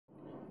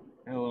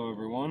Hello,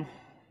 everyone.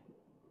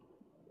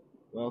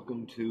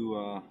 Welcome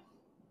to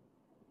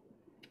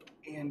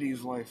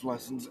Andy's Life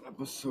Lessons,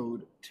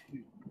 episode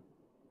 2.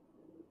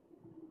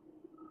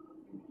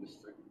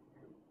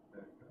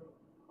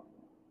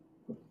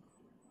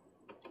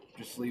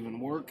 Just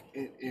leaving work.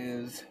 It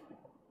is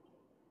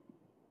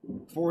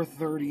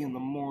 4:30 in the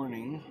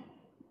morning.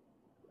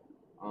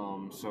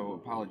 So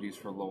apologies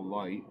for low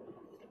light.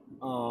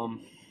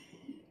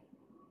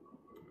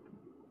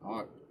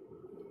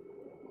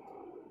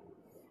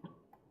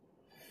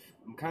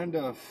 I'm kind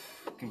of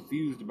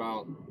confused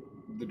about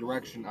the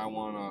direction I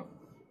want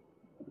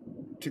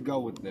to go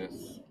with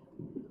this.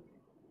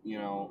 Do I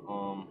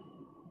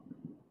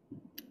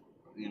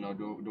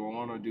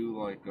want to do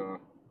like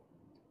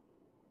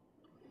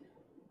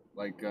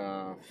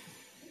a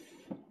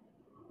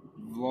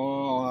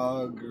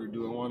vlog, or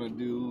do I want to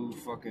do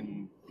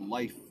fucking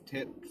life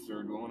tips,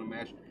 or do I want to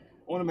mash?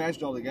 I want to mash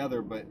it all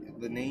together, but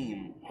the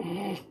name,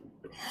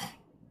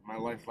 my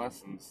life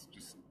lessons,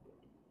 just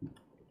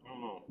I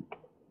don't know.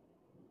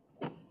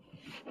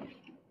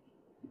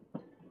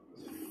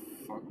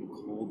 It's fucking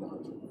cold out.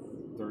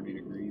 It's 30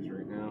 degrees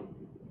right now.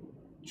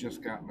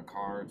 Just got in the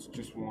car. It's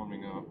just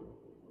warming up.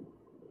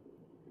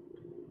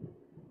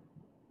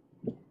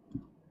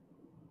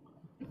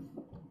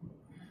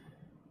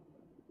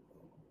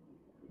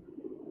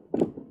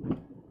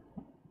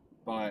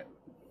 But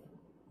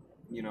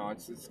it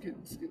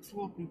gets a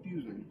little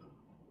confusing.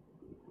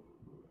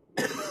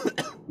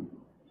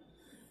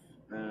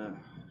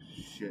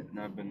 Shit, and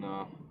I've been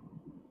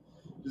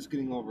just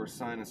getting over a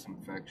sinus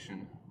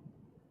infection.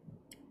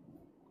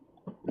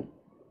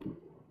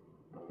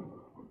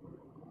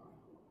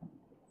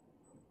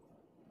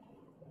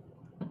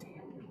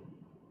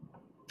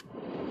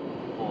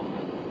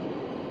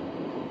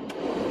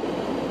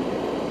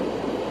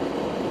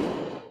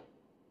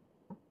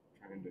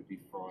 Trying to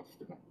defrost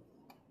the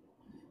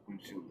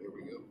windshield. There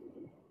we go.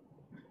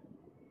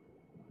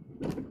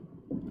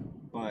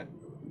 But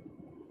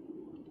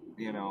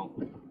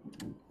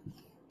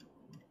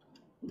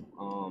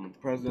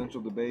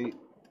presidential debate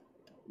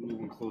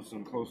moving closer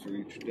and closer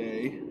each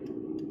day.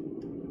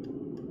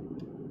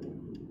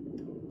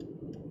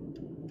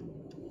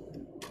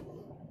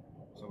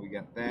 So we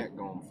got that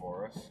going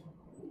for us.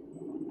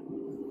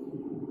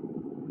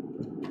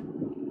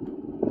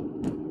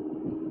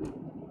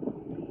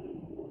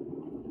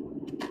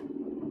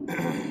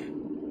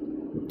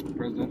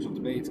 Presidential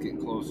debates getting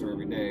closer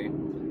every day.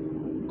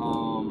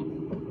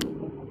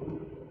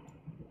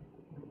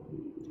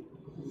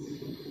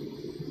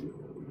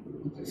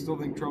 I still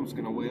think Trump's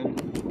gonna win.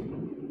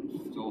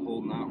 Still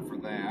holding out for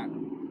that.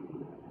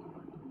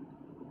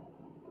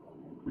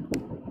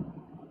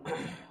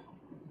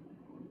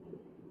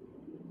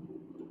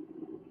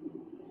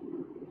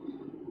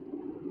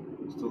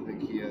 Still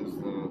think he has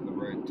the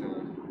right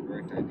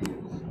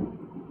ideas.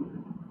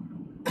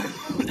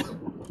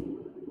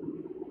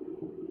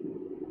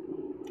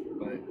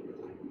 But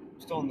I'm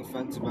still on the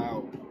fence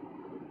about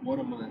what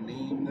I'm gonna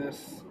name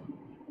this.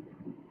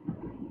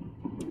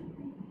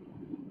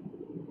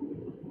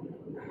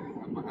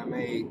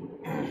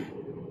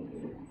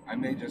 I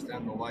may just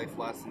end the life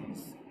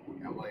lessons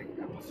at like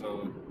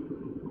episode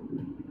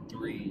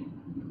 3,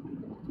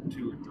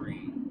 2 or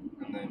 3,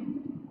 and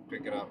then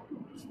pick it up,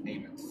 just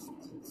name it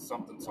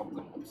something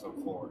episode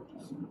 4.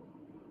 Just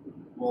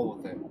roll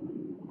with it.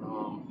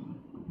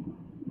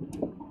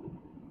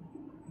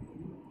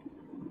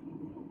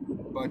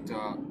 But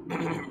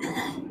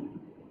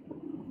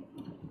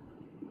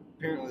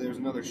apparently there's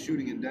another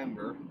shooting in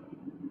Denver.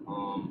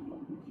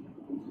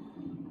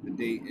 The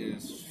date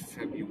is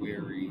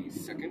February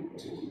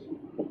 2nd,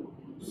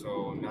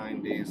 so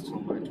 9 days till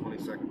my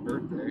 22nd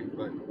birthday.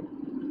 But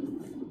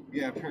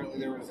yeah, apparently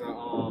there was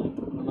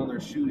another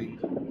shooting.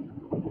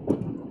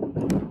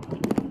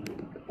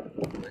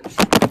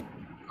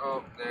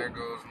 Oh, there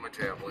goes my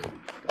tablet.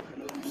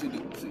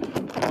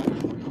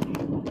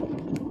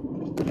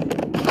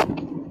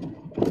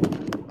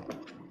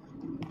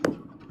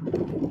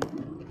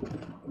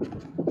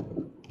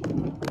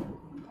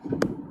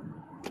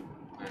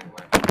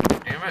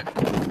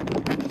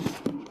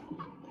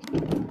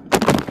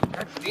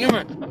 Damn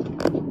it!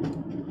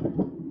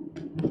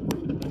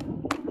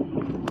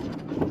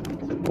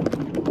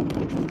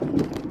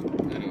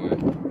 Anyway.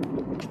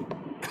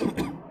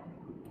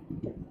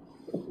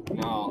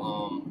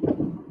 Now,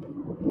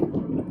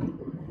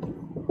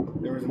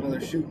 there was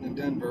another shooting in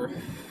Denver.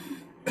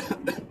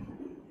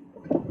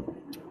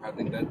 I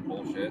think that's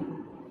bullshit.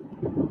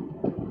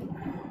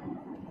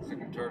 Sick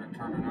and tired of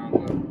turning on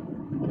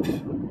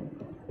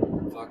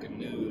the fucking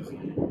news and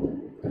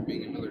there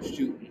being another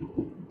shooting.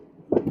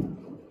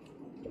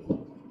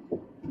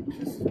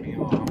 Pisses me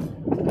off.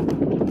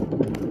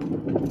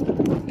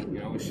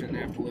 We shouldn't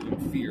have to live in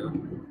fear.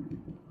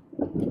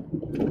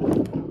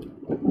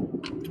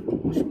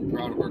 We should be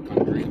proud of our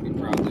country and be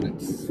proud that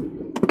it's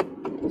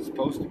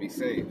supposed to be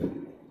safe.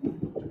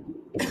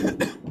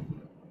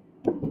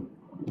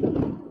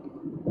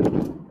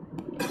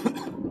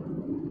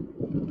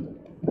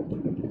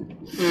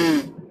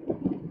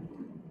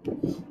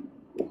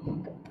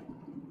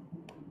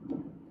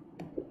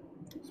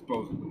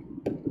 supposedly.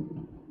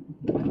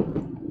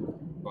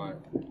 But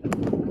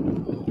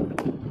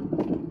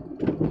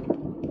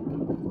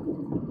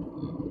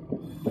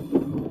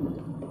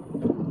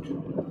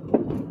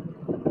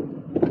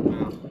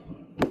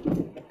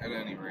at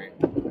any rate,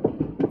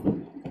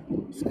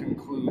 this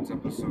concludes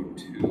episode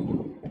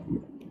 2.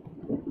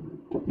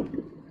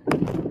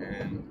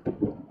 And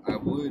I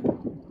would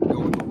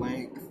go into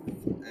length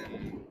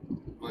and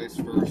vice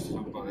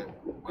versa, but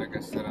like I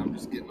said, I'm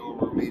just getting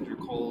over a major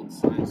cold,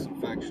 sinus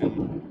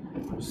infection.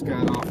 Just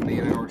got off an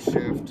 8-hour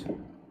shift.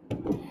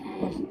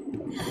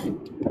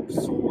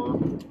 Sore.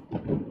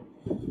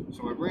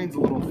 So my brain's a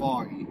little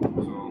foggy,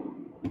 so,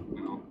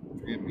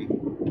 forgive me.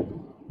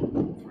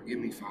 Forgive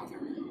me, Father.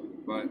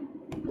 But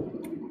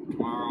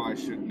tomorrow I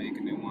should make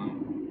a new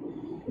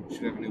one.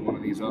 Should have a new one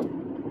of these up.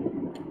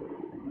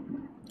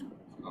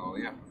 So,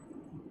 yeah.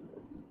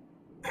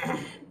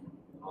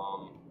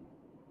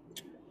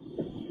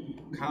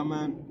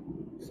 Comment,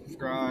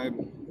 subscribe,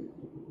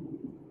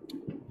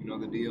 you know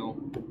the deal.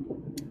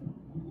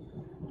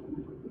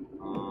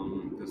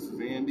 This is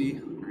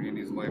Andy, or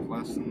Andy's Life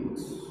Lessons,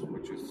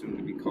 which is soon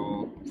to be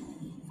called,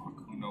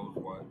 who knows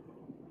what.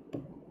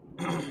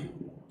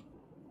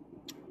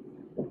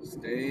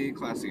 Stay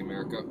classy,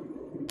 America.